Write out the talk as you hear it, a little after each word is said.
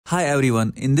Hi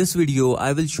everyone, in this video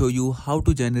I will show you how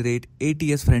to generate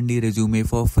ATS friendly resume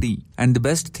for free. And the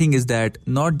best thing is that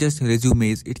not just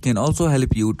resumes, it can also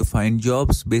help you to find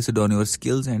jobs based on your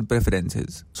skills and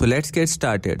preferences. So let's get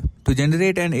started. To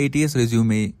generate an ATS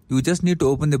resume, you just need to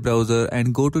open the browser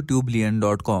and go to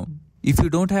tublian.com. If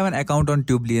you don't have an account on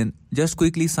Tublian, just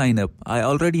quickly sign up. I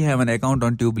already have an account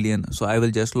on Tublian, so I will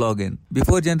just log in.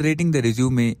 Before generating the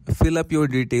resume, fill up your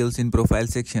details in profile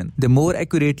section. The more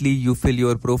accurately you fill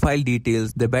your profile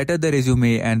details, the better the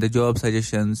resume and the job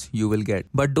suggestions you will get.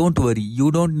 But don't worry,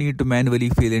 you don't need to manually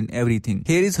fill in everything.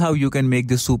 Here is how you can make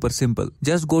this super simple.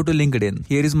 Just go to LinkedIn.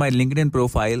 Here is my LinkedIn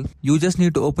profile. You just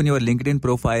need to open your LinkedIn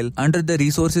profile. Under the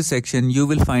resources section, you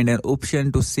will find an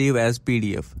option to save as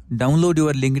PDF. Download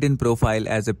your LinkedIn profile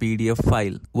as a PDF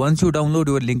file. Once you download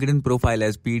your LinkedIn profile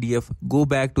as PDF, go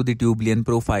back to the Tublian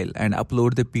profile and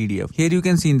upload the PDF. Here you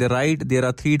can see in the right, there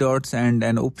are 3 dots and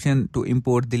an option to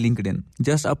import the LinkedIn.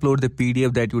 Just upload the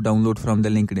PDF that you download from the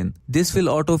LinkedIn. This will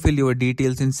autofill your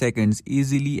details in seconds,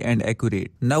 easily and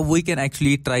accurate. Now we can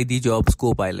actually try the Jobs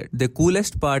Copilot. The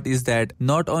coolest part is that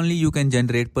not only you can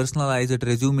generate personalized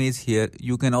resumes here,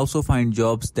 you can also find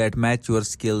jobs that match your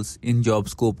skills in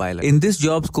Jobs Copilot. In this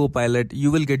Jobs Copilot,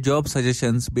 you will get job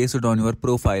suggestions based on your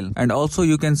profile, and also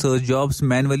you can search jobs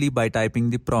manually by typing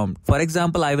the prompt. For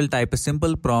example, I will type a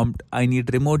simple prompt: I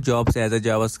need remote jobs as a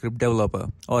JavaScript developer,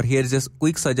 or here's just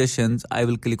quick suggestions. I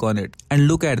will click on it, and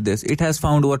look at this, it has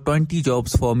found over 20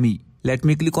 jobs for me. Let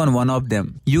me click on one of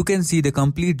them. You can see the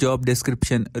complete job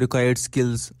description, required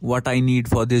skills, what I need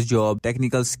for this job,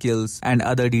 technical skills, and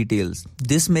other details.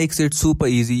 This makes it super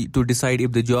easy to decide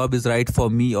if the job is right for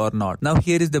me or not. Now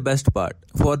here is the best part.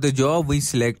 For the job we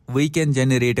select, we can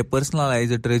generate a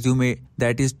personalized resume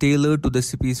that is tailored to the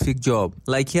specific job.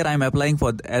 Like here I'm applying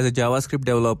for as a JavaScript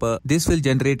developer. This will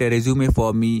generate a resume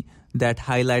for me that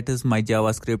highlights my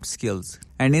JavaScript skills.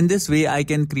 And in this way, I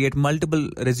can create multiple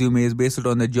resumes based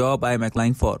on the job I am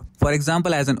applying for. For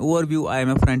example, as an overview, I am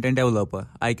a front-end developer.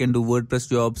 I can do WordPress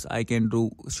jobs, I can do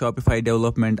Shopify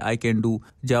development, I can do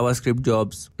JavaScript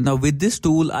jobs. Now with this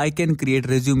tool, I can create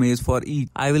resumes for each.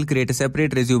 I will create a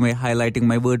separate resume highlighting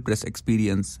my WordPress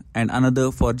experience, and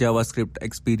another for JavaScript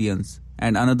experience,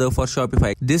 and another for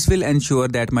Shopify. This will ensure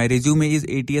that my resume is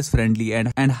ATS friendly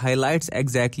and highlights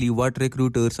exactly what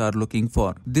recruiters are looking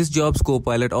for. This Jobs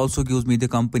Copilot also gives me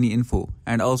the company info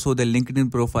and also the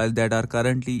LinkedIn profile that are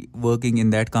currently working in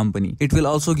that company. It will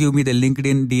also give me the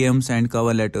LinkedIn DMs and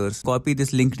cover letters. Copy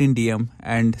this LinkedIn DM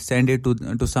and send it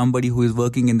to somebody who is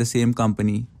working in the same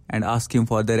company and ask him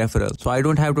for the referral. So I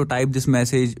don't have to type this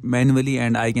message manually,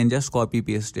 and I can just copy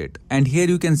paste it. And here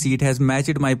you can see it has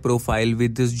matched my profile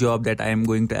with this job that I am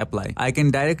going to apply. I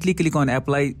can directly click on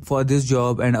apply for this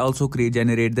job and also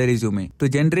generate the resume. To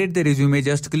generate the resume,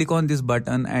 just click on this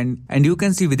button and you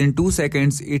can see within 2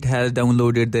 seconds it has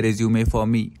downloaded the resume for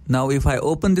me. Now if I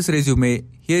open this resume,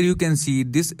 here you can see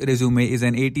this resume is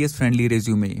an ATS friendly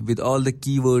resume with all the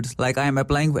keywords. Like I am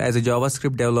applying as a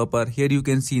JavaScript developer. Here you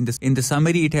can see in the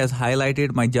summary it has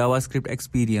highlighted my JavaScript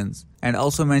experience and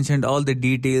also mentioned all the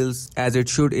details as it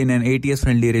should in an ATS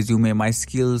friendly resume, my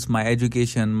skills, my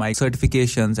education, my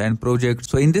certifications and projects.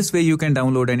 So in this way you can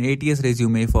download an ATS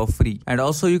resume for free, and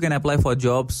also you can apply for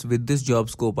jobs with this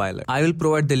Jobs Copilot. I will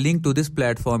provide the link to this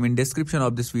platform in description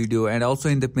of this video and also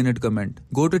in the pinned comment.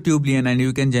 Go to Tublian and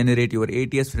you can generate your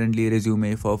ATS friendly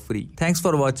resume for free. Thanks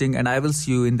for watching, and I will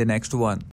see you in the next one.